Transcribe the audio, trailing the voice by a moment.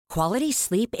Quality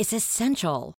sleep is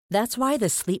essential. That's why the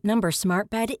Sleep Number Smart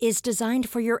Bed is designed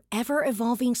for your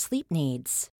ever-evolving sleep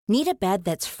needs. Need a bed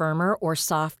that's firmer or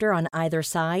softer on either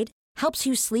side? Helps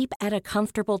you sleep at a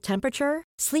comfortable temperature?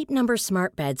 Sleep Number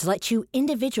Smart Beds let you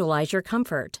individualize your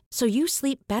comfort so you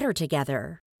sleep better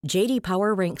together. J.D.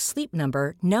 Power ranks Sleep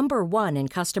Number number 1 in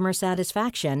customer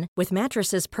satisfaction with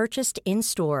mattresses purchased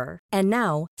in-store. And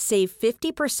now, save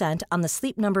 50% on the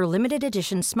Sleep Number Limited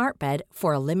Edition Smart Bed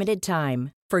for a limited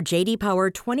time. For J.D. Power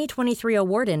 2023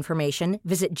 award information,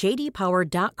 visit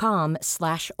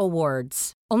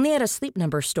jdpower.com/awards. Only at a Sleep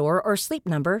Number store or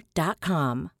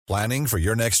sleepnumber.com. Planning for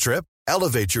your next trip?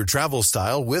 Elevate your travel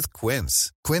style with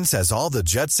Quince. Quince has all the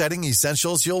jet-setting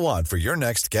essentials you'll want for your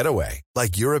next getaway,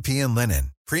 like European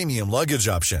linen, premium luggage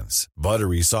options,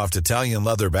 buttery soft Italian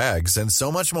leather bags, and so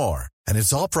much more. And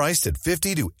it's all priced at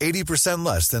 50 to 80%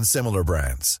 less than similar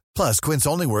brands. Plus, Quince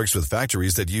only works with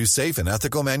factories that use safe and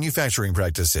ethical manufacturing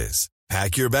practices.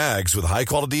 Pack your bags with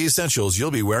high-quality essentials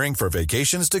you'll be wearing for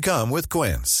vacations to come with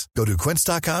Quince. Go to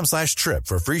quince.com/trip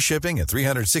for free shipping and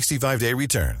 365-day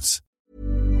returns.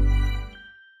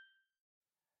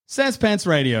 Sans Pants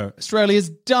Radio, Australia's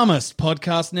dumbest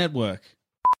podcast network.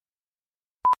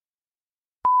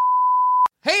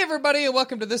 Hey everybody, and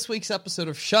welcome to this week's episode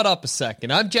of Shut Up a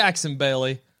Second. I'm Jackson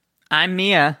Bailey. I'm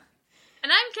Mia.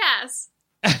 And I'm Cass.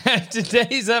 And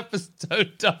today's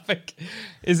episode topic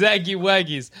is Eggy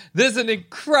Waggies. There's an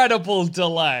incredible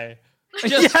delay.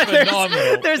 Just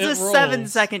phenomenal. There's a rules.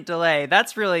 7-second delay.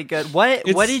 That's really good. What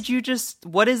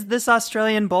is this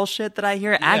Australian bullshit that I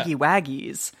hear? Yeah. Aggie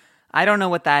Waggies. I don't know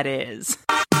what that is.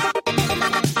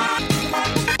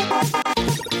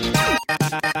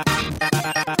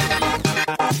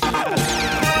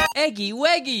 Eggy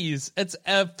Waggies. It's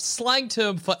a slang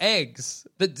term for eggs.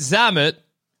 That Zamet,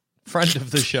 friend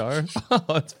of the show. Oh,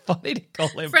 it's funny to call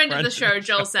him Friend of the show,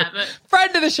 Joel Zamet.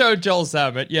 Friend of the show, Joel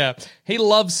Zamet. Yeah, he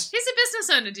loves. He's a business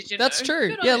owner, did you know? That's true.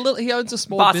 Good on Yeah, him. he owns a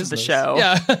small Boss business. of the show.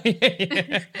 Yeah.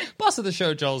 Yeah. Boss of the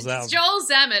show, Joel Zamet. Joel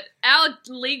Zamet, our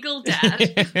legal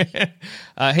dad.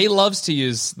 He loves to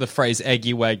use the phrase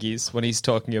 "eggy waggies" when he's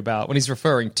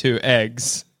referring to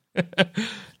eggs.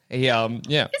 Yeah.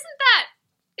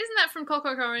 Isn't that from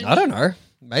Clockwork Orange? I don't know.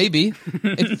 Maybe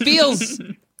it feels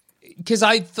because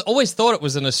I always thought it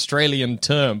was an Australian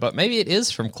term, but maybe it is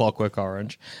from Clockwork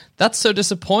Orange. That's so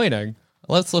disappointing.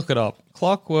 Let's look it up.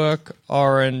 Clockwork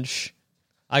Orange.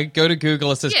 I go to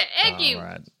Google. It says, Yeah, eggy. Oh,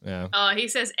 right. Yeah. Oh, he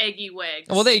says eggy wags.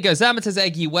 Well, there you go. Zamet says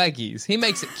eggy waggies. He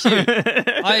makes it cute.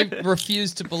 I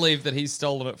refuse to believe that he's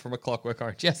stolen it from a Clockwork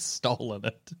Orange. Yes, stolen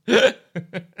it.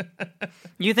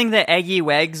 You think that Eggy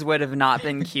Wags would have not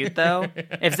been cute, though?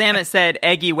 If Zamet said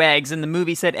Eggy Wags and the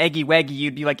movie said Eggy Waggy,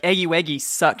 you'd be like, Eggy Waggy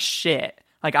sucks shit.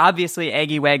 Like, obviously,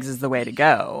 Eggy Wags is the way to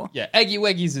go. Yeah, Eggy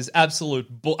Waggies is absolute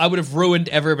I would have ruined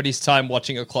everybody's time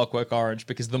watching A Clockwork Orange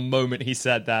because the moment he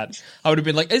said that, I would have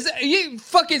been like, are you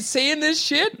fucking seeing this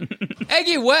shit?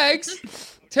 Eggy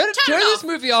Wags? Turn this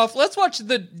movie off. Let's watch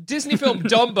the Disney film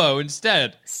Dumbo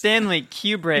instead. Stanley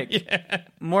Kubrick. Yeah.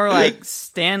 More like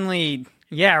Stanley...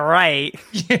 Yeah, right.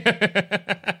 Get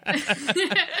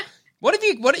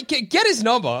his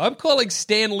number. I'm calling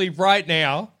Stanley right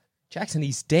now. Jackson,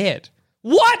 he's dead.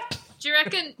 What? Do you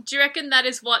reckon that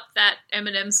is what that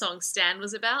Eminem song Stan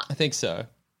was about? I think so.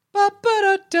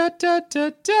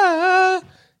 Ba-ba-da-da-da-da-da.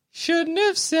 Shouldn't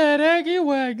have said Eggy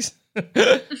Wags.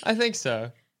 I think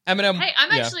so. Eminem. Hey,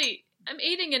 I'm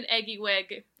eating an eggy wag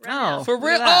right now. For look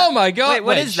real? at that. Oh my god. Wait,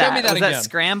 what is show that? me that was again. that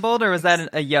scrambled or was that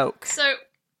a yolk? So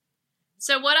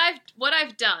what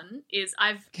I've done is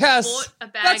I've Cass, bought a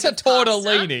bag that's a of pasta.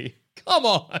 tortellini. Come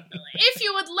on. If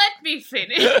you would let me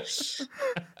finish.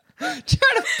 Trying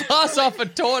to pass off a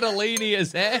tortellini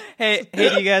as egg. Hey, do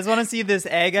you guys want to see this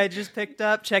egg I just picked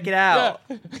up? Check it out.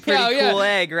 Yeah. Pretty cool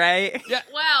egg, right? Yeah.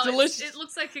 Wow, Delicious. it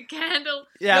looks like a candle.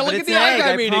 Yeah, Now but look it's at the an egg egg, I'm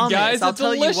I eating, promise. guys. I'll It's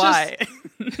tell delicious. you why.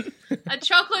 A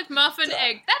chocolate muffin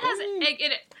egg. That has egg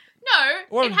in it. No,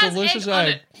 What it a has delicious egg on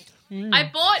egg. it. I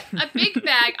bought a big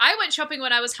bag. I went shopping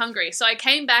when I was hungry, so I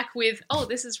came back with,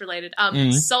 this is related,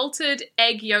 salted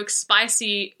egg yolk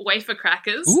spicy wafer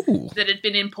crackers Ooh. that had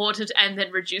been imported and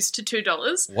then reduced to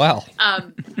 $2. Wow.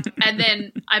 And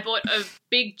then I bought a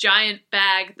big giant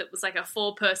bag that was like a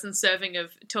 4-person serving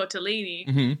of tortellini.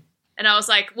 Mm-hmm. And I was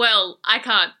like, well, I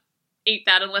can't eat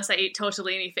that unless I eat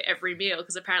tortellini for every meal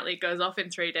because apparently it goes off in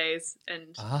 3 days.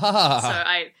 And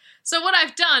so what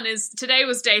I've done is today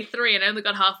was day 3 and I only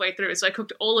got halfway through. So I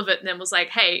cooked all of it and then was like,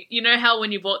 hey, you know how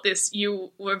when you bought this, you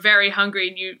were very hungry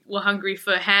and you were hungry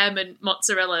for ham and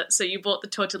mozzarella. So you bought the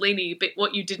tortellini, but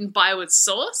what you didn't buy was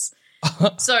sauce.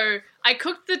 So I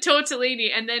cooked the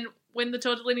tortellini and then when the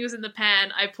tortellini was in the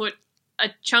pan, I put a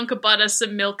chunk of butter,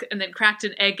 some milk, and then cracked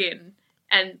an egg in,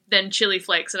 and then chili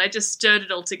flakes, and I just stirred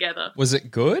it all together. Was it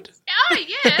good? Oh,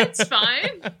 yeah, it's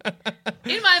fine.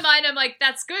 In my mind, I'm like,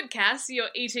 that's good, Cass. You're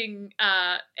eating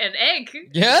an egg.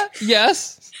 Yeah,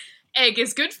 yes. Egg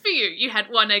is good for you. You had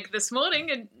one egg this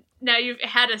morning, and now you've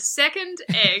had a second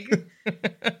egg.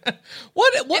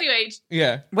 What? Anyway.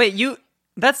 Yeah. Wait,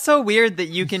 that's so weird that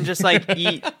you can just, like,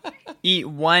 eat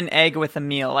one egg with a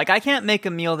meal. Like, I can't make a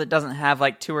meal that doesn't have,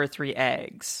 like, 2 or 3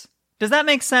 eggs. Does that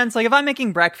make sense? Like, if I'm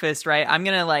making breakfast, right, I'm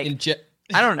gonna, like,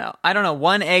 I don't know.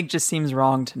 One egg just seems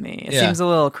wrong to me. It seems a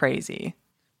little crazy.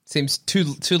 Seems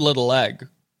too little egg.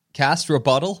 Cast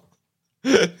rebuttal?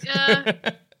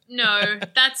 No,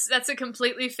 that's a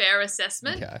completely fair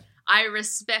assessment. Okay. I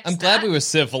respect I'm glad we were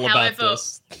civil about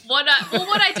this. What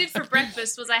I did for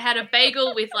breakfast was I had a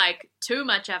bagel with, like, too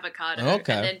much avocado.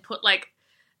 Okay. And then put, like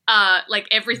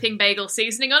everything bagel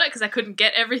seasoning on it because I couldn't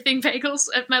get everything bagels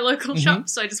at my local shop,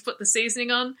 so I just put the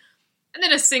seasoning on, and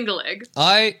then a single egg.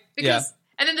 And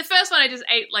then the first one I just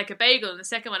ate like a bagel, and the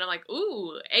second one I'm like,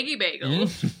 ooh, eggy bagel.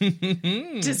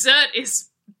 Dessert is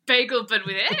bagel but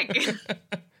with egg.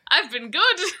 I've been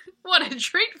good. What a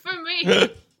treat for me.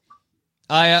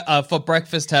 I for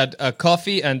breakfast had a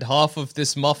coffee and half of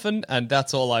this muffin, and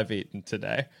that's all I've eaten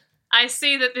today. I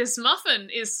see that this muffin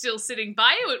is still sitting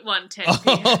by you at 1:10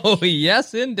 p.m. Oh,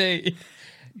 yes, indeed.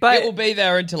 But it will be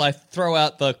there until I throw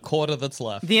out the quarter that's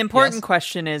left. The important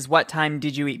question is, what time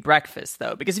did you eat breakfast,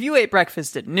 though? Because if you ate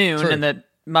breakfast at noon and the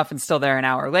muffin's still there an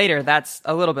hour later, that's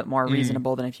a little bit more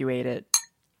reasonable than if you ate it.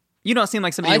 You don't seem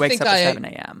like somebody who wakes up at 7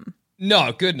 a.m.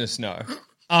 No, goodness, no.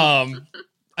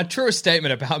 A truer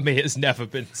statement about me has never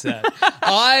been said.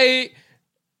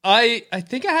 I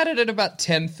think I had it at about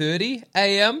 10:30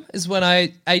 a.m. is when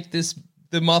I ate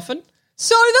the muffin.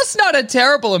 So that's not a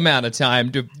terrible amount of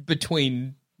time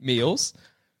between meals,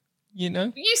 you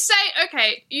know? You say,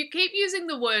 okay, you keep using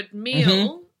the word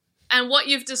meal, and what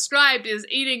you've described is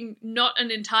eating not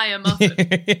an entire muffin.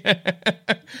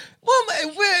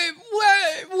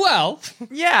 Well.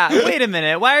 Yeah, wait a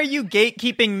minute. Why are you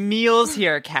gatekeeping meals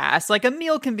here, Cass? Like, a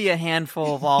meal can be a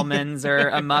handful of almonds or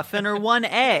a muffin or one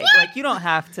egg. What? Like, you don't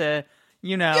have to,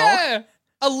 you know. Yeah,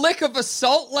 a lick of a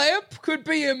salt lamp could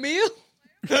be a meal.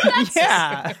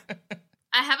 Yeah.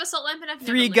 I have a salt lamp and I've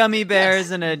 3 gummy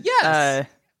bears and a... Yes.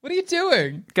 What are you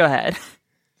doing? Go ahead.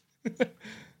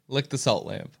 Lick the salt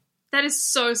lamp. That is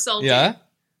so salty. Yeah?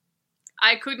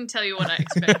 I couldn't tell you what I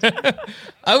expected.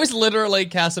 I was literally,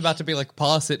 Cass, about to be like,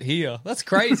 pass it here. That's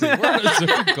crazy. We're on a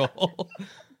Zoom call.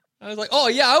 I was like, oh,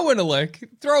 yeah, I want to lick.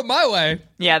 Throw it my way.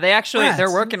 Yeah,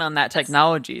 they're working on that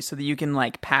technology so that you can,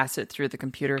 like, pass it through the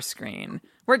computer screen.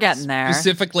 We're getting there.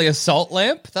 Specifically a salt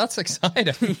lamp? That's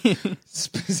exciting.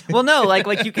 Well, no,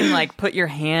 like you can, like, put your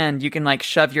hand, you can, like,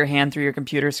 shove your hand through your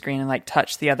computer screen and, like,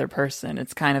 touch the other person.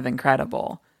 It's kind of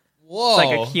incredible. Whoa, it's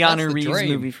like a Keanu Reeves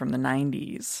movie from the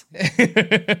 90s.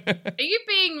 Are you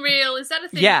being real? Is that a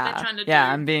thing that they're trying to do?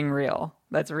 Yeah, I'm being real.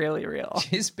 That's really real.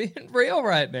 She's being real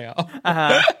right now.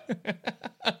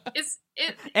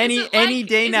 Any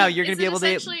day now, you're going to be able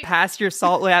to pass your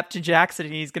salt lamp to Jackson,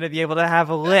 and he's going to be able to have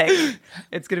a lick.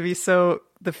 It's going to be so...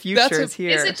 The future is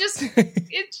here. Is it just...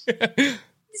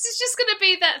 This is just going to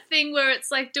be that thing where it's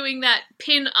like doing that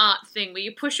pin art thing where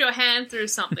you push your hand through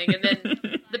something and then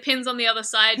the pins on the other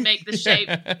side make the shape.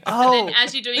 Oh. And then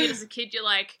as you're doing it as a kid, you're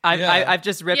like... I've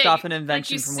just ripped off an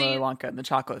invention from Willy Wonka and the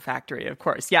Chocolate Factory, of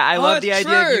course. Yeah, I love the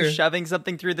idea of you shoving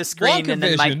something through the screen and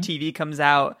then Mike TV comes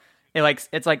out.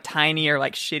 It's like tiny or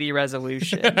like shitty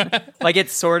resolution. Like it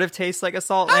sort of tastes like a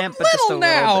salt lamp, but just a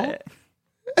little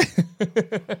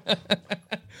bit.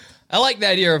 I like the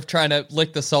idea of trying to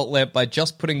lick the salt lamp by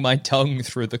just putting my tongue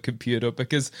through the computer,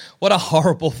 because what a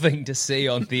horrible thing to see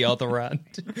on the other end.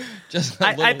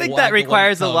 I think that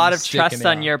requires a lot of trust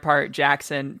on your part,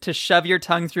 Jackson, to shove your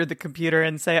tongue through the computer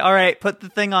and say, all right, put the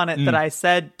thing on it that I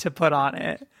said to put on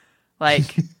it.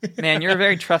 Like, man, you're a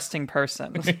very trusting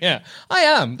person. Yeah, I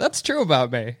am. That's true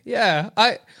about me. Yeah,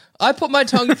 I put my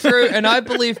tongue through, and I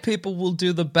believe people will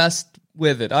do the best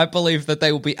with it. I believe that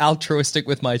they will be altruistic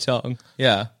with my tongue.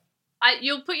 Yeah.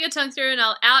 You'll put your tongue through and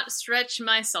I'll outstretch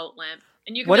my salt lamp.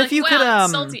 And you can what be if like, you wow, could,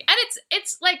 it's salty. And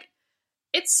it's like,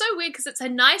 it's so weird because it's a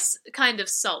nice kind of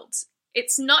salt.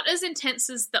 It's not as intense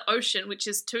as the ocean, which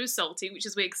is too salty, which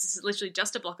is weird because it's literally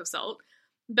just a block of salt.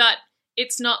 But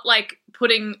it's not like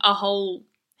putting a whole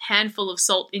handful of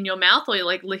salt in your mouth or you're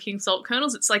like licking salt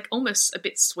kernels. It's like almost a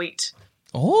bit sweet.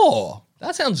 Oh,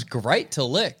 that sounds great to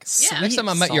lick. Yeah. Next time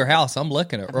I'm at your house, I'm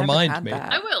licking it. Remind me.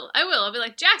 I will. I'll be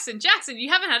like, Jackson, you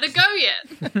haven't had a go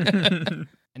yet.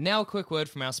 And now a quick word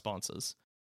from our sponsors.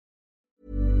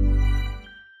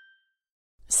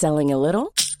 Selling a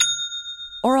little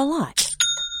or a lot?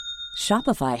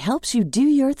 Shopify helps you do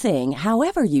your thing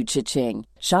however you cha-ching.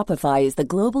 Shopify is the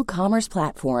global commerce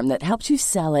platform that helps you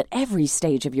sell at every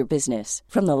stage of your business.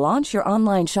 From the launch your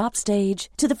online shop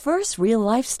stage to the first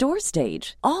real-life store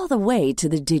stage, all the way to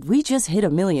the did we just hit a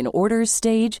million orders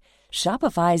stage.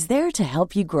 Shopify is there to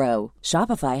help you grow.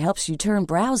 Shopify helps you turn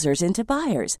browsers into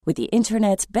buyers with the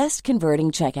internet's best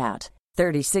converting checkout.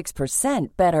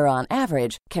 36% better on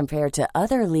average compared to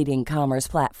other leading commerce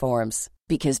platforms.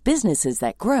 Because businesses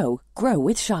that grow, grow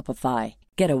with Shopify.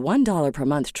 Get a $1 per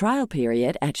month trial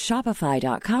period at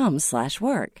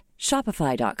shopify.com/work.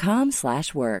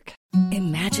 Shopify.com/work.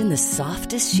 Imagine the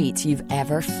softest sheets you've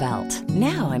ever felt.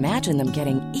 Now imagine them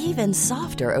getting even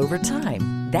softer over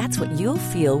time. That's what you'll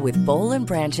feel with Boll &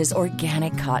 Branch's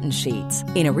organic cotton sheets.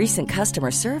 In a recent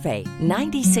customer survey,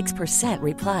 96%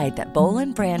 replied that Boll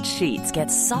 & Branch sheets get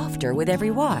softer with every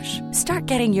wash. Start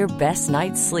getting your best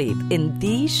night's sleep in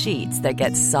these sheets that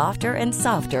get softer and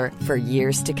softer for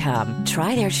years to come.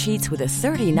 Try their sheets with a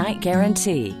 30-night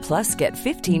guarantee. Plus, get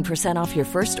 15% off your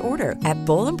first order at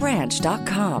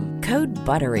bollandbranch.com. Code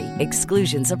BUTTERY.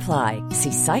 Exclusions apply.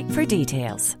 See site for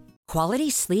details. Quality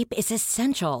sleep is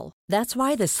essential. That's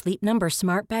why the Sleep Number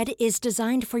Smart Bed is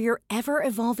designed for your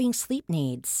ever-evolving sleep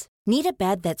needs. Need a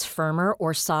bed that's firmer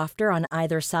or softer on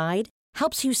either side?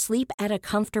 Helps you sleep at a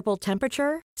comfortable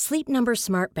temperature? Sleep Number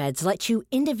Smart Beds let you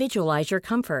individualize your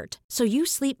comfort, so you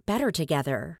sleep better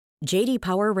together. J.D.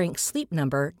 Power ranks Sleep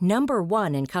Number number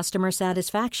 1 in customer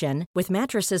satisfaction with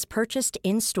mattresses purchased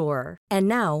in-store. And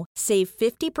now, save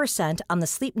 50% on the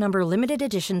Sleep Number Limited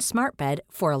Edition Smart Bed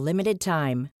for a limited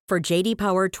time. For J.D.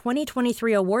 Power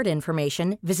 2023 award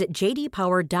information, visit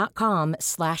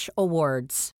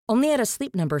jdpower.com/awards. Only at a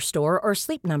Sleep Number store or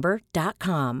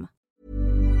sleepnumber.com.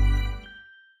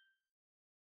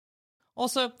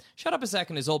 Also, Shut Up a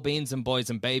Second is all beans and boys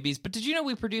and babies, but did you know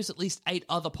we produce at least 8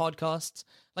 other podcasts?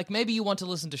 Like maybe you want to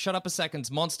listen to Shut Up a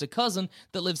Second's monster cousin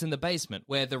that lives in the basement,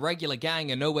 where the regular gang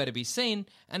are nowhere to be seen,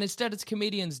 and instead it's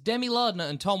comedians Demi Lardner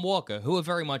and Tom Walker, who are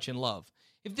very much in love.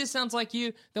 If this sounds like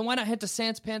you, then why not head to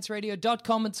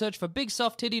sanspantsradio.com and search for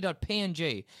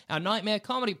BigSoftTitty.png, our nightmare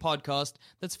comedy podcast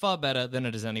that's far better than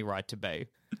it has any right to be.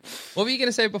 What were you going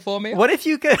to say before me? What if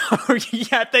you could...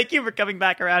 yeah, thank you for coming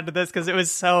back around to this, because it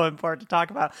was so important to talk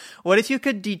about. What if you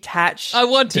could detach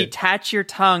your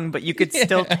tongue, but you could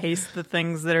still taste the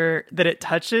things that it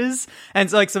touches?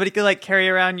 And so like somebody could like carry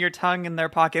around your tongue in their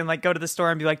pocket and like go to the store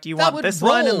and be like, do you want this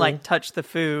one? And like touch the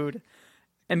food.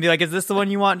 And be like, is this the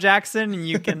one you want, Jackson? And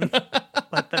you can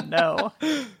let them know.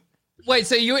 Wait,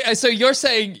 so you're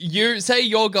saying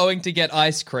you're going to get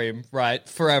ice cream, right,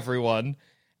 for everyone,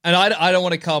 and I don't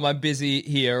want to come, I'm busy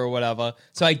here or whatever.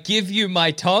 So I give you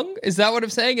my tongue? Is that what I'm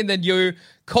saying? And then you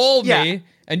call me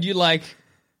and you like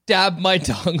dab my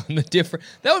tongue on the different.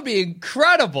 That would be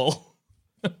incredible.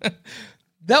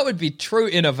 That would be true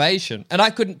innovation. And I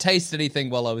couldn't taste anything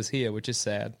while I was here, which is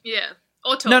sad. Yeah.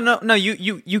 Or talk. No.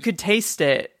 You could taste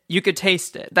it. You could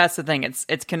taste it. That's the thing.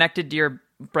 It's connected to your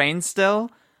brain still.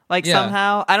 Like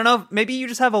somehow, I don't know. Maybe you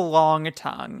just have a long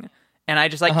tongue, and I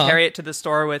just like carry it to the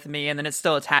store with me, and then it's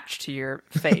still attached to your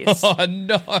face. Oh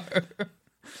no,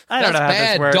 I don't know how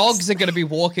bad. this works. Dogs are going to be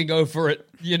walking over it,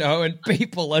 and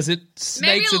people as it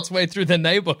snakes its way through the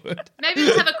neighborhood. Maybe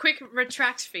just have a quick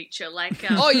retract feature, like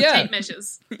tape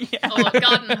measures or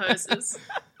garden hoses.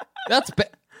 That's bad.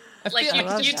 Like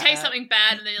you taste something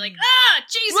bad and then you're like,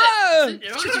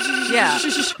 Jesus! Yeah.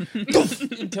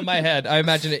 Into my head. I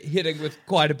imagine it hitting with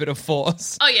quite a bit of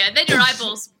force. Oh yeah, then your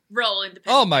eyeballs roll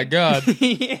independently. Oh my god.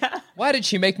 Yeah. Why did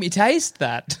she make me taste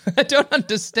that? I don't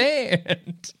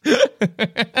understand.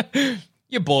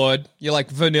 You're bored. You're like,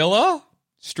 vanilla?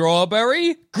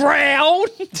 Strawberry?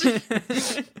 Ground?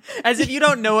 As if you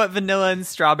don't know what vanilla and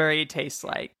strawberry taste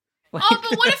like. But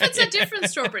what if it's a different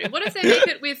strawberry? What if they make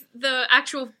it with the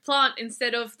actual plant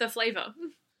instead of the flavor?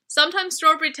 Sometimes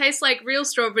strawberry tastes like real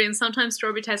strawberry, and sometimes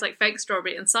strawberry tastes like fake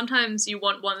strawberry, and sometimes you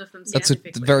want one of them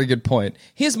scientifically. That's a very good point.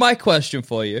 Here's my question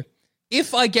for you.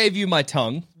 If I gave you my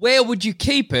tongue, where would you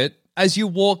keep it as you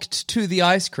walked to the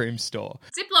ice cream store?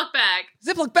 Ziploc bag.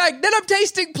 Ziploc bag? Then I'm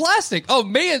tasting plastic. Oh,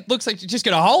 me, it looks like you're just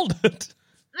going to hold it.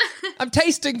 I'm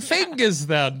tasting fingers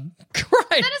then. Great.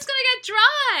 Then it's going to get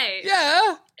dry.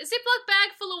 Yeah. A Ziploc bag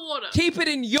full of water. Keep it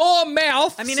in your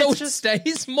mouth so it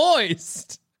stays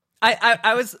moist.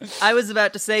 I was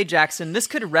about to say, Jackson, this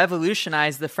could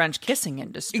revolutionize the French kissing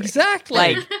industry. Exactly.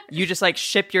 Like, you just like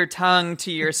ship your tongue to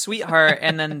your sweetheart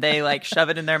and then they like shove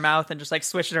it in their mouth and just like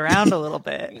swish it around a little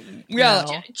bit. Yeah.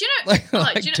 Do you know?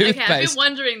 Okay, I've been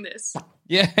wondering this.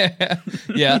 Yeah.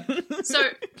 Yeah. So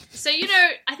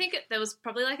I think there was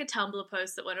probably like a Tumblr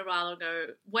post that went around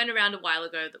a while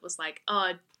ago that was like,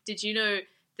 oh, did you know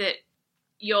that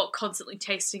you're constantly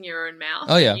tasting your own mouth?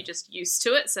 Oh, yeah. And you're just used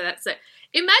to it. So that's it.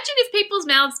 Imagine if people's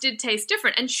mouths did taste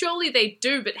different, and surely they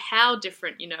do, but how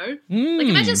different, Like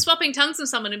imagine swapping tongues with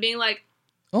someone and being like,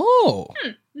 oh.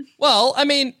 Well, I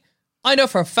mean, I know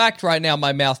for a fact right now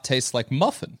my mouth tastes like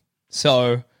muffin.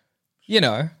 So, I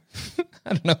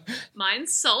don't know.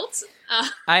 mine's salt.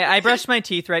 I brushed my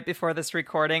teeth right before this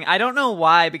recording. I don't know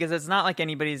why, because it's not like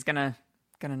anybody's gonna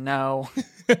know.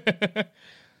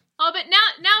 Oh, but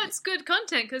now it's good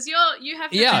content because you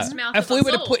have your best mouth.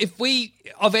 If we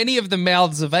of any of the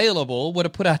mouths available were to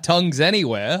put our tongues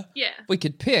anywhere, we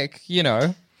could pick. Do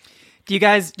you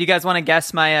guys want to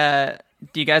guess my?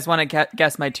 Do you guys want to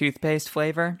guess my toothpaste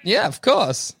flavor? Yeah, of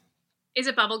course. Is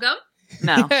it bubblegum?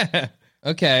 No. Yeah.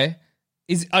 Okay.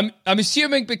 I'm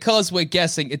assuming because we're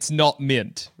guessing it's not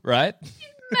mint, right?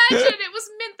 Imagine it was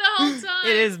mint the whole time.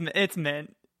 It is. It's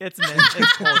mint. It's mint.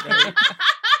 It's Colgate.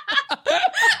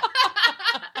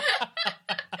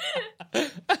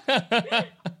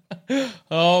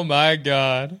 Oh my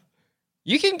god.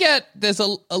 There's a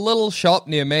little shop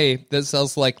near me that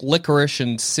sells like licorice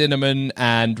and cinnamon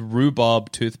and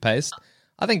rhubarb toothpaste.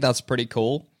 I think that's pretty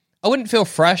cool. I wouldn't feel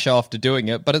fresh after doing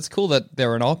it, but it's cool that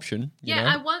they're an option.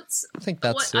 I think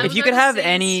that's if you could have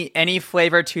any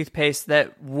flavor toothpaste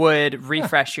that would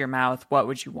refresh your mouth, what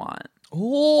would you want?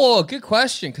 Oh, good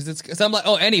question. Because I'm like,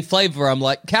 any flavor. I'm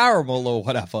like caramel or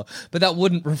whatever, but that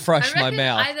wouldn't refresh my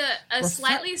mouth. Either a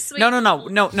slightly sweet. No.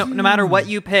 No matter what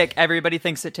you pick, everybody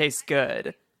thinks it tastes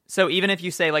good. So even if you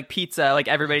say like pizza, like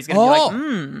everybody's gonna be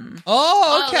like,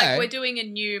 Oh, okay. Like we're doing a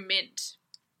new mint.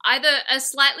 Either a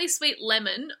slightly sweet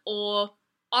lemon or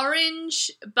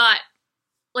orange, but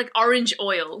like orange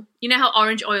oil. You know how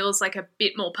orange oil is like a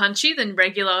bit more punchy than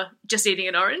regular just eating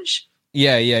an orange?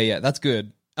 Yeah. That's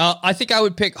good. I think I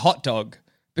would pick hot dog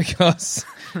because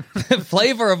the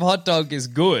flavor of hot dog is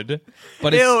good,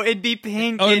 but it'd be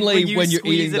pink only when you're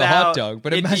eating the hot dog.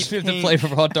 But imagine if the flavor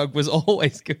of hot dog was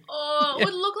always good. Oh, it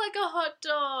would look like a hot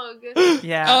dog.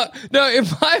 Yeah. No, in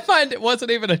my mind, it wasn't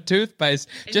even a toothpaste.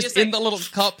 Just in the little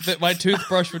cup that my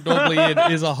toothbrush would normally in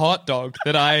is a hot dog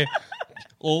that I...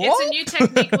 It's a new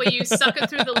technique where you suck it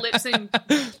through the lips and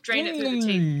drain it through the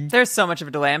teeth. There's so much of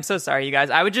a delay. I'm so sorry, you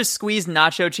guys. I would just squeeze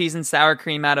nacho cheese and sour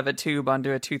cream out of a tube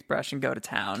onto a toothbrush and go to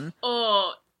town.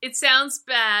 Oh, it sounds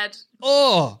bad.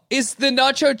 Oh, is the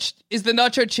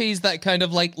nacho cheese that kind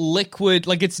of like liquid?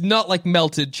 Like it's not like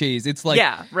melted cheese. It's like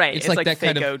right. It's like that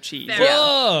kind of cheese.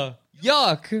 Oh,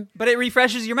 yuck! But it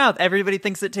refreshes your mouth. Everybody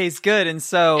thinks it tastes good, and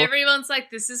so everyone's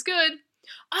like, "This is good."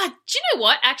 Do you know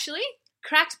what? Actually.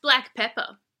 Cracked black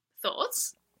pepper.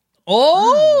 Thoughts?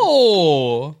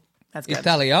 Oh! That's good.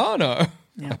 Italiano.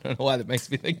 Yeah. I don't know why that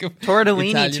makes me think of tortellini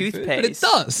Italian toothpaste. Food, but it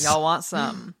does. Y'all want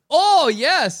some? Oh,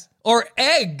 yes. Or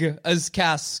egg, as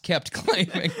Cass kept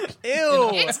claiming.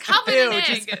 Ew. It's covered in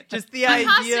egg. Just the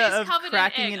idea of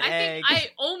cracking an egg.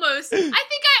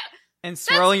 And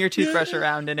swirling your toothbrush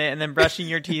around in it and then brushing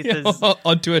your teeth is...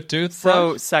 onto a toothbrush.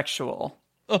 So sexual.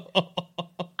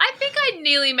 I think I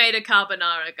nearly made a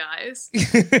carbonara, guys.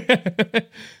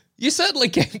 You certainly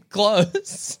came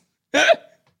close.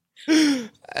 I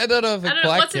don't know if it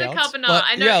quite what's in a counts, carbonara. but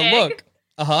I know egg.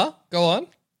 Look. Go on.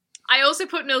 I also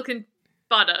put milk and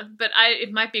butter, but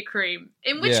it might be cream.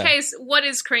 In which case, what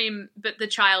is cream but the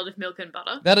child of milk and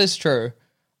butter? That is true.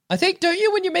 I think, don't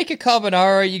you, when you make a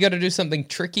carbonara, you got to do something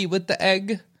tricky with the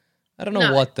egg? I don't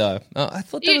know what though. I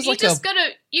thought there was like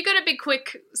you gotta be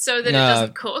quick so that it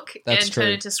doesn't cook and turn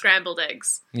into scrambled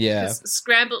eggs. Yeah,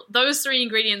 those three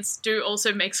ingredients do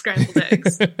also make scrambled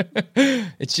eggs.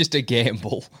 It's just a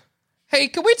gamble. Hey,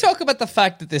 can we talk about the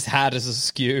fact that this hat is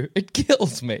askew? It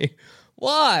kills me.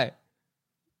 Why?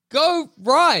 Go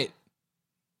right.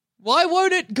 Why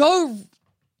won't it go?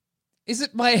 Is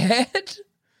it my head?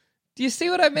 Do you see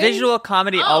what I mean? Visual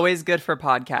comedy always good for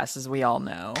podcasts, as we all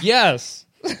know. Yes.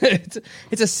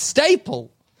 It's a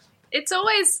staple. It's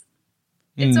always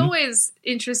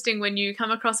interesting when you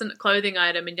come across a clothing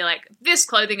item and you're like, this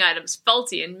clothing item's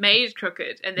faulty and made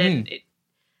crooked, and then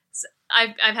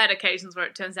I've had occasions where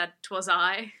it turns out 'twas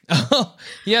I. Oh,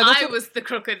 yeah, I was the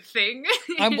crooked thing.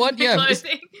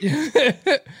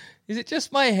 Is it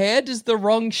just my head is the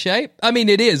wrong shape? I mean,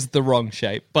 it is the wrong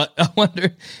shape, but I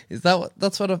wonder, is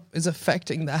that's what is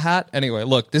affecting the hat? Anyway,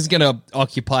 look, this is going to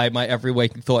occupy my every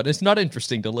waking thought. It's not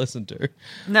interesting to listen to.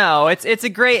 No, it's a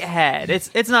great head.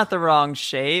 It's not the wrong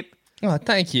shape. Oh,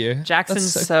 thank you.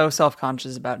 Jackson's so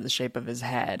self-conscious about the shape of his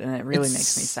head, and it really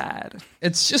makes me sad.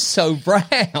 It's just so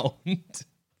round.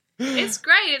 It's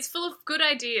great. It's full of good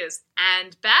ideas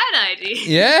and bad ideas.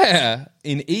 Yeah,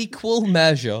 in equal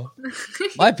measure.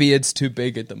 My beard's too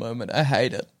big at the moment. I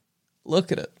hate it.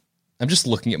 Look at it. I'm just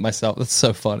looking at myself. That's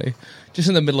so funny. Just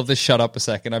in the middle of this, shut up a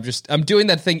second. I'm doing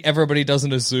that thing everybody does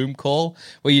in a Zoom call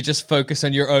where you just focus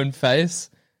on your own face.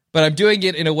 But I'm doing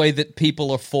it in a way that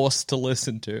people are forced to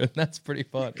listen to, and that's pretty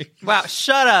funny. Wow,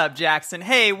 shut up, Jackson.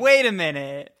 Hey, wait a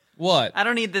minute. What? I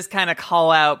don't need this kind of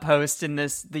call-out post in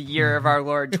the year of our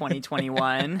Lord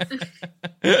 2021.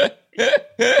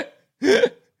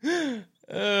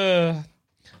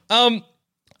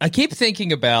 I keep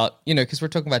thinking about, because we're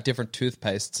talking about different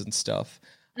toothpastes and stuff,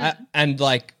 and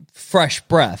like fresh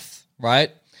breath,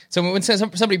 right? So when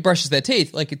somebody brushes their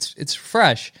teeth, like it's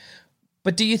fresh.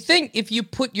 But do you think if you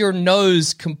put your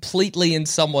nose completely in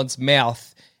someone's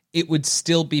mouth, it would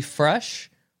still be fresh?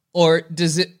 Or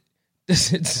does it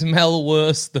smell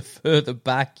worse the further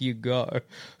back you go?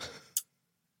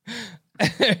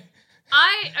 Wait a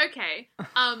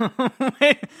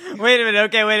minute.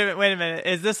 Okay, wait a minute.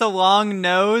 Is this a long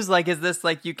nose? Like, is this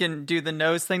like you can do the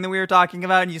nose thing that we were talking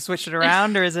about and you switch it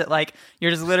around? Or is it like you're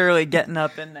just literally getting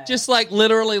up in there? Just like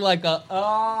literally like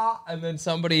and then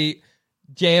somebody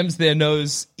jams their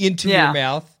nose into your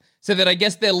mouth so that I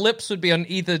guess their lips would be on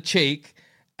either cheek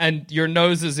and your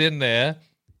nose is in there.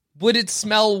 Would it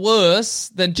smell worse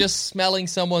than just smelling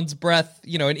someone's breath,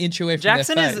 an inch away from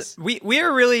Jackson their face? We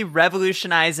are really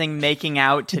revolutionizing making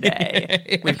out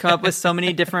today. We've come up with so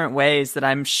many different ways that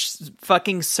I'm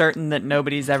fucking certain that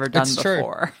nobody's ever done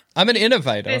before. True. I'm an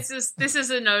innovator. This is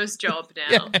a nose job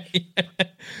now. Yeah.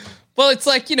 Well, it's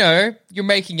like, you're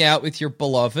making out with your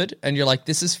beloved and you're like,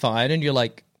 this is fine. And you're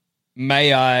like,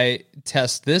 may I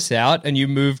test this out? And you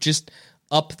move just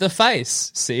up the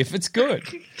face, see if it's good.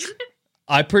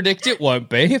 I predict it won't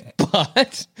be,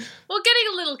 but... Well, getting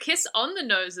a little kiss on the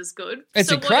nose is good.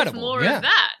 It's incredible. What if more of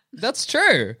that? That's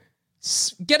true.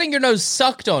 Getting your nose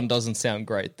sucked on doesn't sound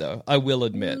great, though, I will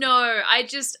admit. No,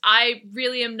 I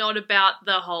really am not about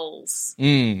the holes.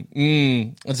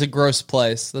 It's a gross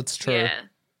place. That's true.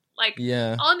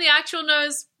 Yeah. On the actual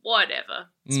nose, whatever.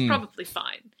 It's probably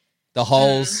fine. The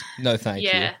holes, no thank you.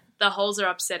 Yeah, the holes are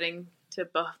upsetting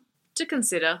to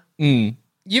consider.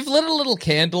 You've lit a little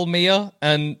candle, Mia,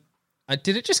 and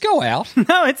did it just go out?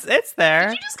 No, it's there.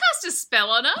 Did you just cast a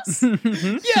spell on us?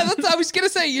 Yeah, I was gonna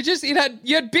say you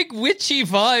had big witchy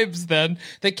vibes. Then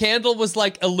the candle was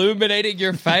like illuminating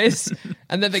your face,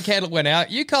 and then the candle went out.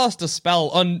 You cast a spell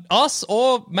on us,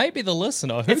 or maybe the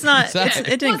listener. It's not.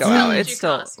 It didn't go out. It's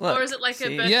still. Look, or is it like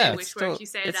a birthday wish where if you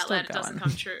say it out loud, it doesn't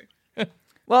come true?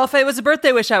 Well, if it was a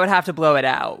birthday wish, I would have to blow it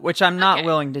out, which I'm not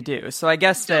willing to do. So I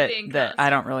guess that I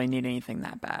don't really need anything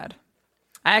that bad.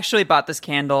 I actually bought this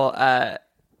candle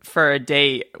for a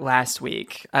date last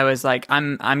week. I was like,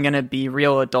 I'm gonna be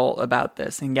real adult about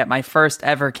this and get my first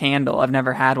ever candle. I've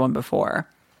never had one before.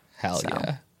 Hell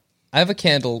yeah! I have a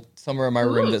candle somewhere in my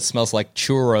room that smells like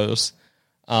churros.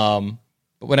 But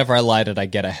whenever I light it, I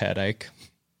get a headache.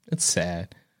 It's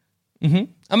sad. I'm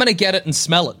going to get it and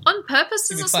smell it. On purpose?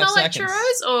 Does it smell like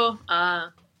churros? Or,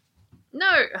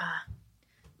 no.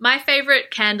 My favorite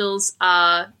candles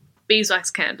are beeswax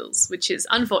candles, which is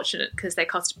unfortunate because they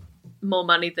cost more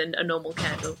money than a normal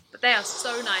candle. But they are so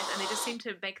nice and they just seem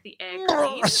to make the air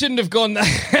clean. I shouldn't have gone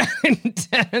that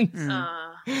intense.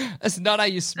 That's not how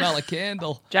you smell a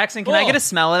candle. Jackson, can I get a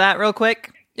smell of that real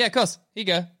quick? Yeah, of course. Here you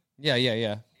go. Yeah.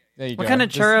 There you go. What kind of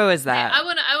churro is that? I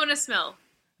want to smell.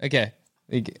 Okay.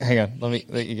 Hang on.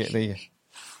 There you go.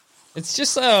 It's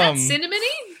just Is that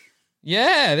cinnamony?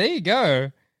 Yeah, there you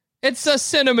go. It's a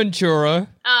cinnamon churro.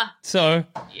 So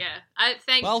yeah. I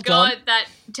thank well God done. that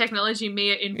technology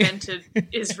Mia invented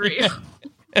is real.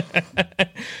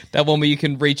 That one where you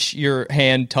can reach your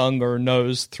hand, tongue, or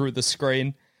nose through the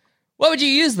screen. What would you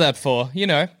use that for?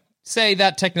 Say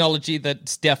that technology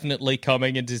that's definitely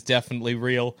coming and is definitely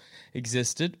real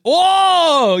existed.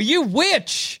 Oh, you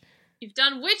witch! You've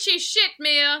done witchy shit,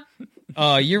 Mia.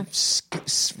 Oh, you're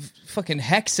fucking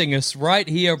hexing us right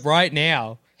here, right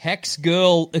now. Hex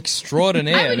girl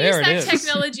extraordinaire. I would there use that it is.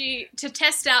 technology to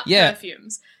test out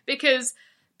perfumes because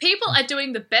people are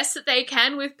doing the best that they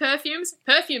can with perfumes.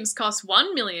 Perfumes cost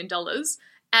 $1 million,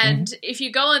 and if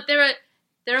you go on, there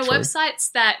are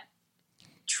websites that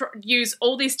use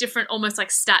all these different almost like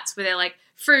stats where they're like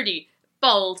fruity,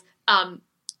 bold,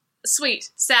 sweet,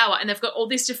 sour, and they've got all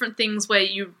these different things where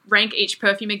you rank each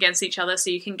perfume against each other so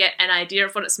you can get an idea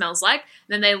of what it smells like. And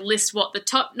then they list what the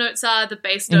top notes are, the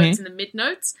base notes, and the mid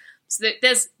notes. So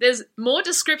that there's more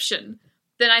description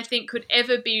than I think could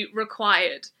ever be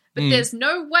required. But there's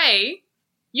no way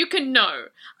you can know.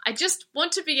 I just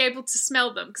want to be able to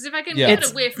smell them. Because if I can get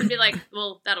a whiff and be like,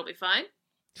 well, that'll be fine.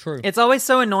 True. It's always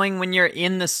so annoying when you're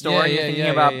in the store and you're thinking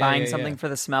about buying something for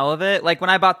the smell of it. Like when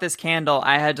I bought this candle,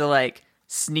 I had to like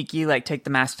sneaky like take the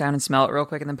mask down and smell it real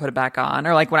quick and then put it back on.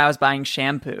 Or like when I was buying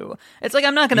shampoo. It's like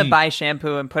I'm not going to buy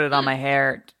shampoo and put it on my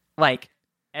hair like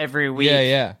every week.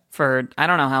 For I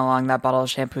don't know how long that bottle of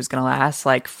shampoo is going to last.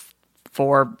 Like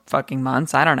 4 fucking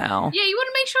months. I don't know. Yeah, you want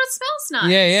to make sure it smells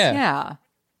nice. Yeah.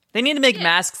 They need to make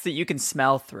masks that you can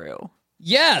smell through.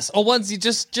 Yes, or ones you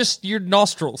just your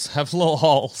nostrils have little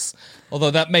holes. Although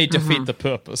that may defeat the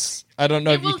purpose. I don't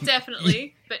know. It will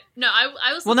definitely, but no,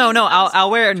 I was. Well, no.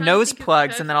 I'll wear nose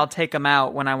plugs and then I'll take them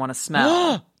out when I want to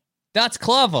smell. That's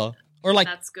clever. Or like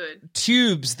that's good.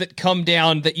 Tubes that come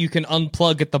down that you can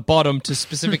unplug at the bottom to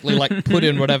specifically like put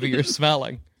in whatever you're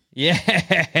smelling.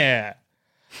 Yeah.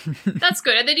 That's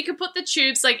good. And then you can put the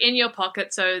tubes like in your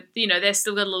pocket, so you know they're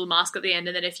still got a little mask at the end.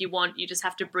 And then if you want, you just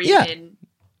have to breathe in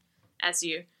as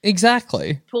you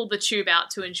pull the tube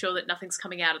out to ensure that nothing's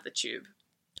coming out of the tube.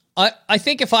 I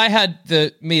think if I had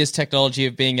the Mia's technology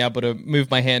of being able to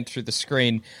move my hand through the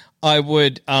screen, I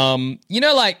would,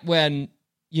 like when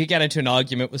you get into an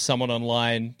argument with someone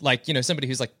online, like, somebody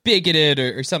who's like bigoted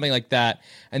or something like that,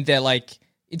 and they're like,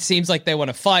 it seems like they want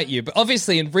to fight you, but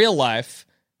obviously in real life,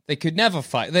 they could never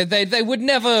fight. They would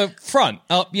never front.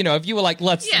 If you were like,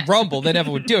 let's rumble, they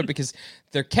never would do it because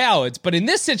they're cowards. But in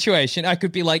this situation, I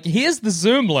could be like, here's the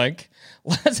Zoom link.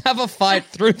 Let's have a fight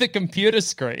through the computer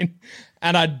screen.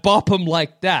 And I'd bop them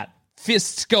like that.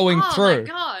 Fists going through. Oh, my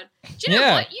God. Do you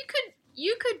know what?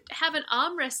 You could have an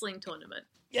arm wrestling tournament.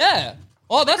 Yeah.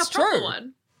 Oh, that's true.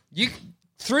 One. You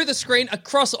through the screen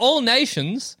across all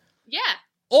nations. Yeah.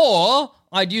 Or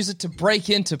I'd use it to break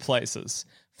into places.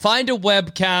 Find a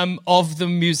webcam of the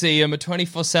museum, a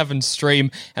 24/7 stream,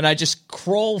 and I just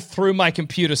crawl through my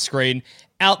computer screen,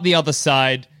 out the other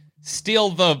side,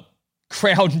 steal the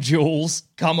crown jewels,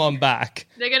 come on back.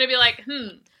 They're going to be like,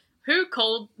 who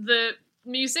called the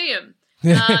museum?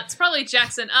 It's probably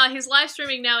Jackson. He's live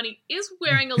streaming now, and he is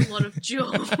wearing a lot of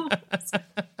jewels.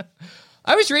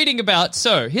 I was reading about,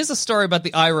 here's a story about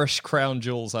the Irish crown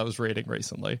jewels I was reading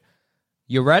recently.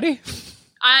 You ready?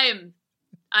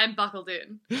 I'm buckled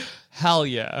in. Hell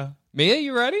yeah. Mia,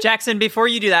 you ready? Jackson, before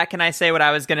you do that, can I say what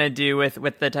I was going to do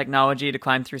with the technology to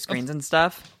climb through screens and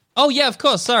stuff? Oh, yeah, of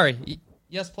course. Sorry.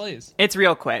 Yes, please. It's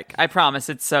real quick. I promise.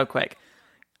 It's so quick.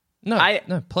 No,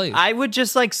 please. I would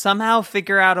just somehow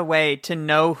figure out a way to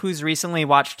know who's recently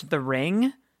watched The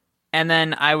Ring, and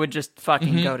then I would just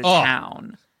fucking go to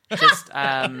town. Just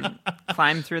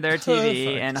climb through their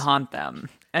TV and haunt them.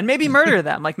 And maybe murder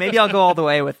them. Maybe I'll go all the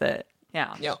way with it.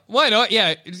 Yeah. Why not?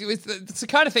 Yeah. It's the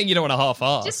kind of thing you don't want to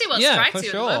half-ass. Just see what strikes you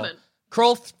at the moment.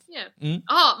 Crawl.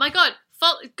 Oh, my God.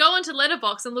 Go onto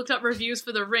Letterboxd and look up reviews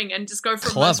for The Ring and just go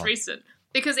from most recent.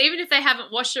 Because even if they haven't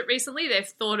watched it recently, they've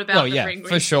thought about The Ring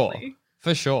recently.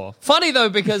 For sure. Funny though,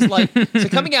 because so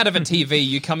coming out of a TV,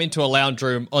 you come into a lounge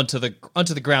room onto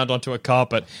the ground, onto a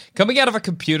carpet. Coming out of a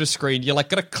computer screen, you're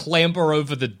gotta clamber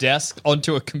over the desk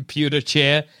onto a computer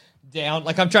chair down.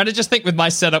 I'm trying to just think with my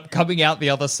setup, coming out the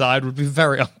other side would be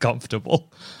very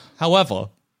uncomfortable. However,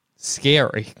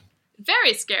 scary.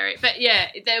 Very scary. But yeah,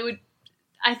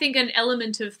 I think an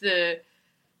element of the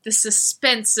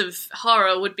suspense of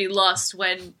horror would be lost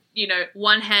when,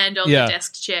 one hand on the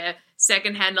desk chair,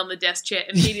 second hand on the desk chair,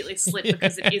 immediately slip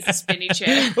because it is a spinny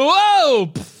chair.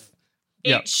 Whoa!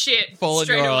 Eat shit fall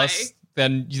straight in your away. ass.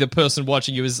 Then the person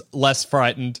watching you is less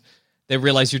frightened. They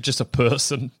realize you're just a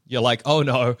person. You're like, oh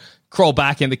no. Crawl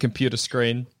back in the computer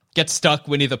screen. Get stuck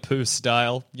Winnie the Pooh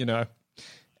style,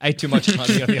 Ate too much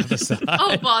honey on the other side.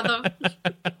 Oh, bother.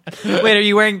 Wait, are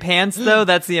you wearing pants, though?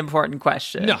 That's the important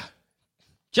question. No.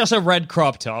 Just a red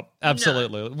crop top.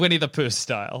 Absolutely. No. Winnie the Pooh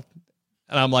style.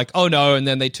 And I'm like, oh no, and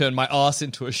then they turn my ass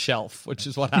into a shelf, which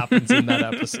is what happens in that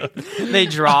episode. They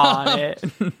draw on it.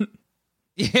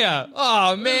 Yeah.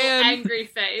 Oh, man. Little angry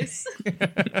face.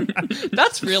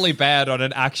 That's really bad on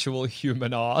an actual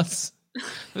human ass.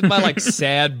 With my,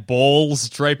 sad balls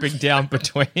draping down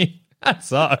between. That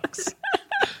sucks.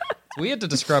 It's weird to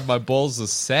describe my balls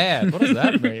as sad. What does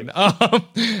that mean?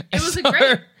 It was a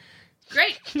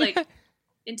great,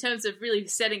 in terms of really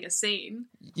setting a scene.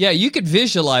 Yeah, you could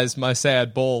visualize my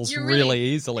sad balls really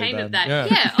easily. Painted that.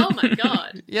 Yeah. Oh my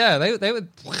God. Yeah, they would.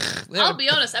 I'll be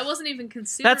honest. I wasn't even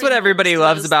considering. That's what everybody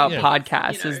loves about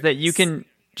podcasts is that you can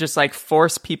just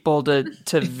force people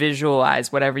to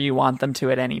visualize whatever you want them to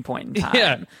at any point in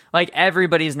time. Yeah.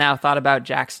 Everybody's now thought about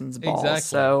Jackson's balls. Exactly.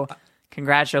 So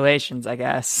congratulations, I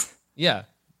guess. Yeah.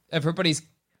 Everybody's.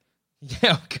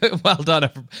 Yeah, good. Well done.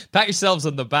 Pat yourselves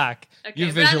on the back. Okay,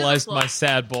 you visualized my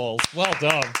sad balls. Well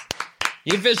done.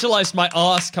 You visualized my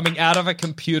ass coming out of a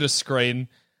computer screen,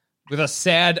 with a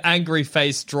sad, angry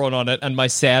face drawn on it and my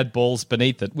sad balls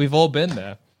beneath it. We've all been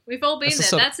there. We've all been That's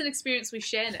there. a That's an experience we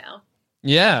share now.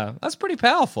 Yeah, that's pretty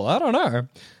powerful. I don't know.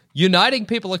 Uniting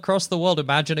people across the world,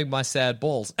 imagining my sad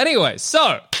balls. Anyway,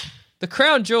 so the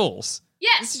crown jewels.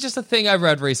 Yes. This is just a thing I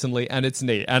read recently, and it's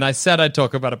neat. And I said I'd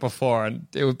talk about it before, and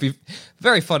it would be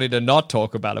very funny to not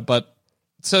talk about it. But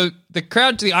so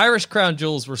the Irish crown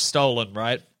jewels were stolen,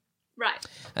 right? Right.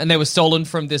 And they were stolen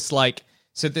from this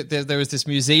there was this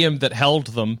museum that held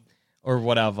them, or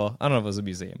whatever. I don't know if it was a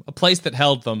museum, a place that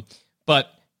held them,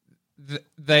 but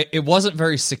it wasn't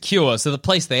very secure. So the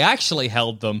place they actually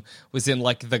held them was in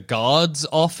like the guard's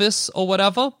office or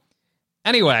whatever.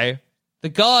 Anyway, the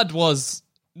guard was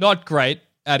not great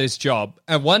at his job.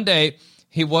 And one day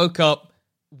he woke up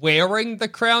wearing the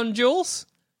crown jewels.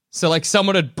 So like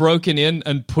someone had broken in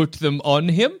and put them on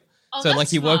him. Oh, So like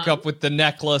that's he woke fun. up with the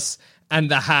necklace and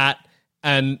the hat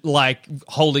and like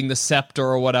holding the scepter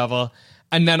or whatever.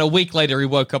 And then a week later he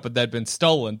woke up and they'd been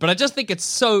stolen. But I just think it's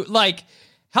so like,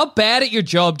 how bad at your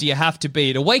job do you have to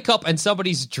be to wake up and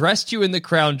somebody's dressed you in the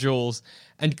crown jewels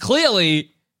and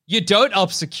clearly you don't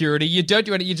up security, you don't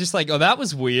do anything, you're just like, oh, that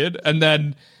was weird. And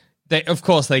then of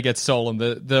course they get stolen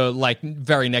the like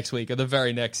very next week or the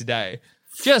very next day.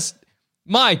 Just,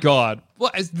 my God,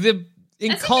 what is the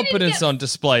incompetence on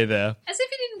display there? As if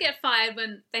he didn't get fired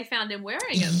when they found him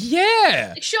wearing them.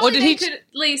 Yeah. Surely they could at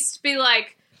least be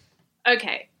like,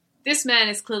 okay, this man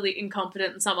is clearly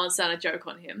incompetent and someone's done a joke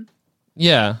on him.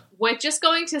 Yeah. We're just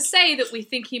going to say that we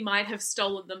think he might have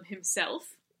stolen them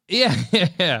himself. Yeah.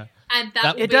 And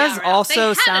that will It be does our out. They also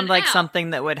had sound an like out. something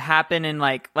that would happen in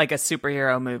like a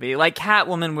superhero movie. Like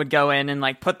Catwoman would go in and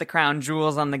like put the crown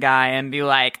jewels on the guy and be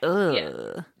like,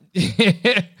 ugh.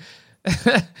 Yeah.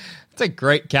 It's a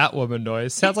great Catwoman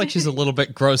noise. Sounds like she's a little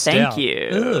bit grossed out. Thank you.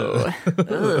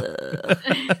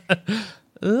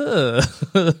 Ugh.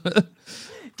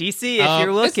 DC, if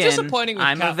you're it's disappointing, disappointing with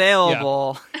I'm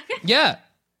available. Yeah.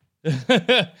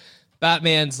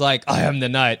 Batman's like, I am the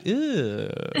knight. Ew.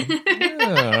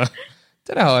 Yeah.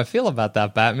 Don't know how I feel about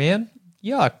that, Batman.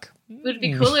 Yuck. Would it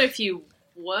be cooler if you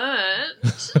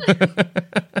weren't?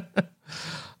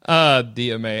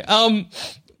 Dear me.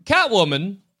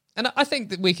 Catwoman, and I think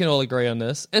that we can all agree on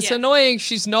this. It's Yeah. annoying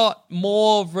she's not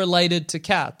more related to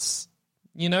cats.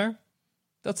 You know?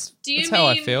 That's how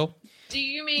I feel. Do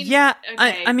you mean? Yeah,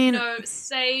 Okay, I mean- no.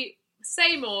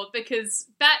 Say more because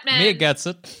Batman. Mia gets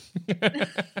it.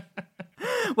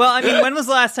 Well, I mean, when was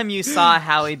the last time you saw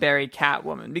Halle Berry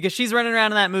Catwoman? Because she's running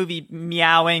around in that movie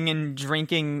meowing and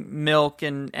drinking milk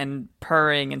and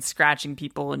purring and scratching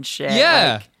people and shit.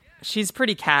 Yeah. Like, she's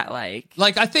pretty cat-like.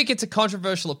 Like, I think it's a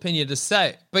controversial opinion to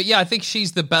say, but yeah, I think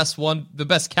she's the best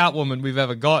Catwoman we've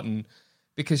ever gotten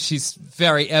because she's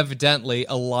very evidently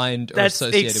aligned or That's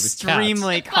associated with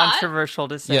extremely But- controversial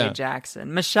to say, Yeah.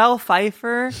 Jackson. Michelle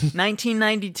Pfeiffer,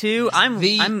 1992.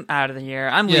 I'm out of here.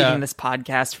 I'm Yeah. leaving this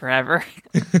podcast forever.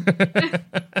 Hang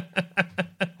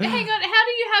on. How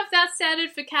do you have that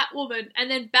standard for Catwoman, and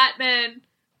then Batman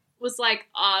was like,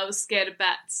 "Oh, I was scared of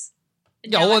bats."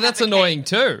 And Yeah, now I well, have that's a cape. annoying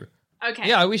too. Okay.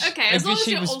 Yeah, I wish- Okay, I as long wish as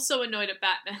she you're was- also annoyed at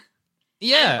Batman.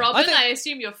 Yeah, And Robin, I think- I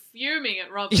assume you're fuming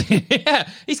at Robin. Yeah,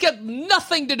 he's got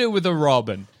nothing to do with the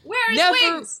Robin. Where are his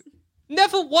Never- wings?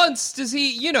 Never once does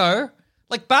he,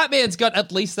 like Batman's got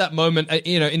at least that moment,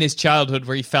 in his childhood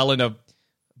where he fell in a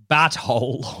bat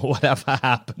hole or whatever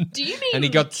happened. Do you mean and he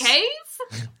got cave?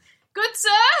 Good sir,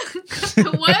 could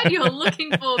the word you're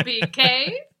looking for be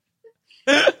cave?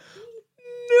 No,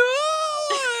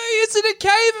 is it a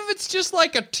cave if it's just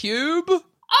like a tube?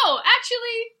 Oh,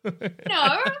 actually,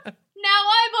 no. Now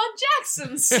I'm on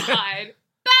Jackson's side.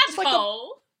 Bat like a-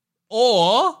 hole.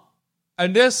 Or,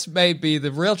 and this may be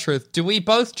the real truth, do we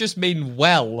both just mean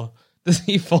well? Does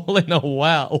he fall in a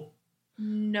well?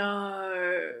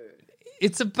 No.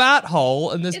 It's a bat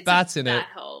hole and there's It's bats a in it. bat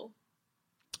hole.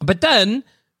 But then,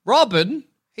 Robin,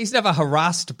 he's never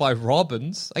harassed by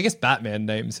Robins. I guess Batman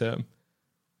names him.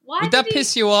 Why Would did that he-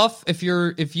 piss you off if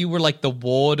you were like the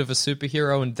ward of a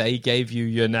superhero and they gave you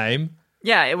your name?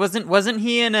 Yeah, it wasn't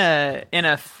he in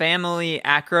a family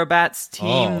acrobats team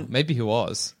Oh, maybe he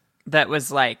was. that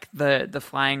was like the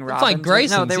flying Robins? Flying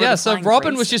Graysons, No, they were yeah. the So Flying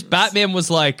Robin was just Graysons. Batman was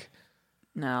like,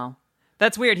 No.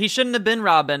 That's weird. He shouldn't have been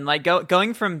Robin. Like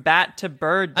going from bat to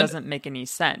bird doesn't make any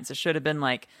sense. It should have been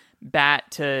like bat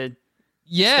to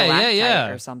stalactite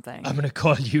or something. I'm gonna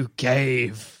call you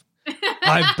Cave.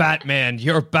 I'm Batman.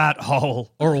 You're Bat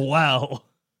Hole or well.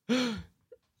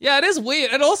 Yeah, it is weird,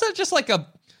 and also just like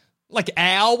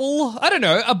owl. I don't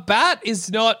know. A bat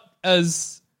is not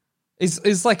as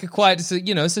is like a quiet.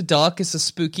 It's a dark. It's a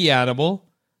spooky animal.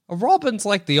 A robin's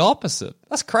like the opposite.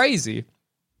 That's crazy.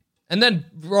 And then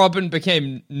Robin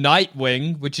became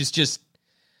Nightwing, which is just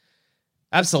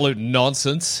absolute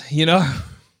nonsense, you know?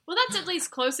 Well, that's at least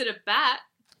closer to Bat.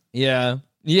 Yeah,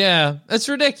 it's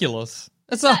ridiculous.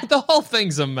 The whole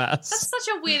thing's a mess. That's such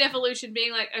a weird evolution,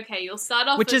 being like, okay, you'll start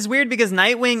off Which is weird because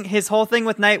Nightwing, his whole thing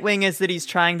with Nightwing is that he's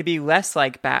trying to be less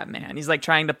like Batman. He's like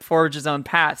trying to forge his own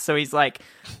path. So he's like,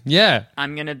 yeah,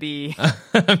 I'm going to be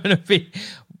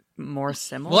more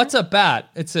similar. What's a bat?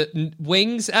 It's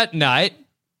wings at night,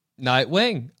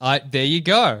 Nightwing. There you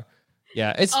go.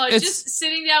 Yeah, it's just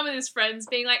sitting down with his friends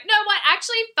being like, no, what?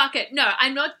 Actually, fuck it. No,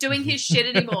 I'm not doing his shit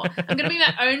anymore. I'm going to be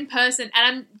my own person, and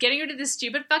I'm getting rid of this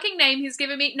stupid fucking name he's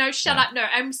given me. No, shut up. No,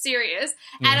 I'm serious.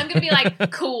 And I'm going to be like,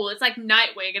 cool. It's like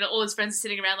Nightwing, and all his friends are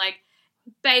sitting around like,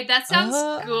 babe, that sounds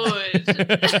good.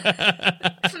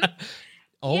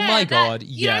 Oh my god, yes.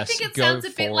 You don't think it sounds a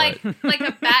bit like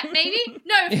a bat, maybe?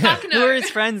 No, fuck no. Who are his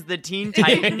friends? The Teen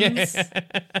Titans?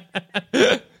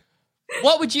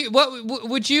 What would you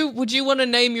want to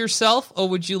name yourself, or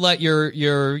would you let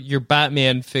your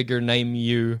Batman figure name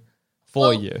you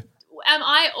for you? Am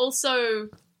I also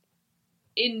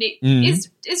in need?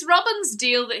 Is Robin's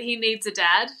deal that he needs a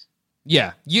dad?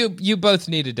 Yeah, you both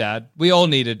need a dad. We all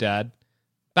need a dad.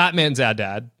 Batman's our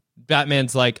dad.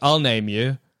 Batman's like, I'll name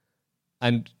you.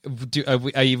 And are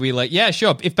we like, yeah,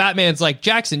 sure. If Batman's like,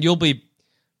 Jackson, you'll be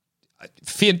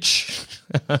Finch,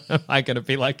 I'm going to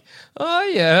be like, oh,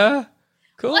 yeah,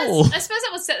 cool. Well, I suppose that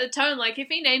would set the tone. Like, if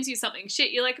he names you something shit,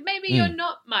 you're like, maybe you're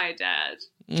not my dad.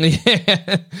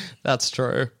 Yeah, that's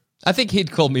true. I think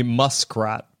he'd call me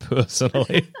Muskrat,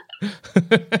 personally.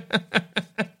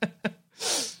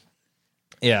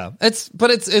 Yeah, it's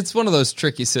one of those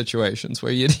tricky situations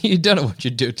where you don't know what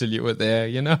you do till you were there,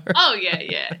 you know? Oh,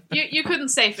 yeah. You couldn't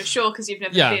say for sure because you've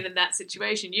never been in that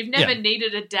situation. You've never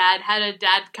needed a dad, had a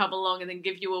dad come along and then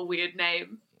give you a weird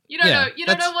name. You don't know. You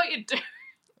don't know what you do.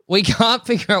 We can't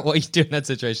figure out what you do in that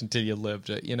situation till you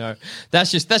lived it, you know?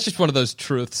 That's just one of those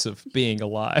truths of being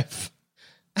alive.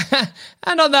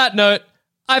 And on that note,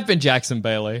 I've been Jackson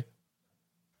Bailey.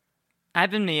 I've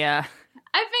been Mia.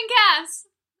 I've been Cass.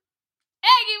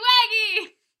 Eggy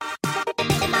Waggy!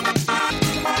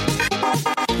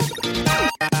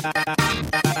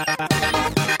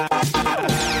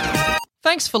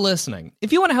 Thanks for listening.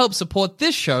 If you want to help support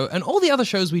this show and all the other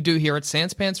shows we do here at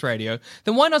Sans Pants Radio,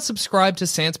 then why not subscribe to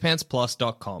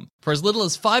SansPantsPlus.com? For as little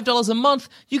as $5 a month,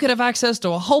 you could have access to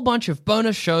a whole bunch of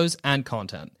bonus shows and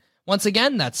content. Once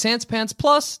again, that's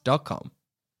SansPantsPlus.com.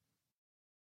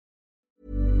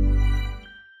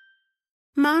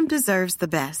 Mom deserves the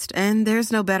best, and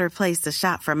there's no better place to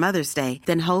shop for Mother's Day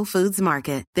than Whole Foods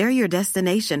Market. They're your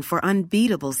destination for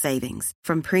unbeatable savings,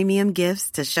 from premium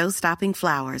gifts to show-stopping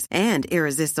flowers and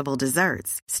irresistible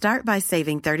desserts. Start by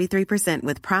saving 33%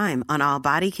 with Prime on all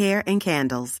body care and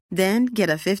candles. Then get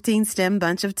a 15-stem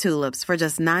bunch of tulips for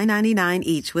just $9.99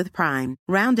 each with Prime.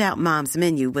 Round out Mom's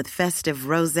menu with festive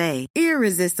rosé,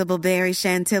 irresistible berry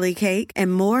chantilly cake,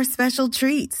 and more special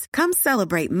treats. Come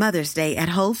celebrate Mother's Day at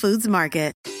Whole Foods Market.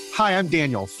 Hi, I'm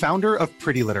Daniel, founder of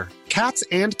Pretty Litter. Cats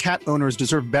and cat owners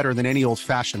deserve better than any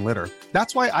old-fashioned litter.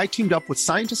 That's why I teamed up with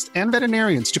scientists and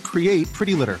veterinarians to create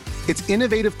Pretty Litter. Its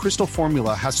innovative crystal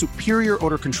formula has superior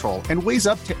odor control and weighs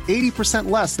up to 80%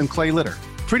 less than clay litter.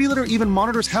 Pretty Litter even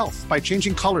monitors health by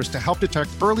changing colors to help detect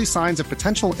early signs of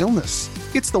potential illness.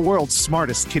 It's the world's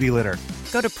smartest kitty litter.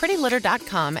 Go to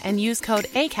prettylitter.com and use code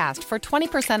ACAST for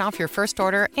 20% off your first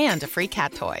order and a free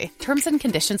cat toy. Terms and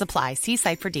conditions apply. See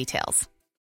site for details.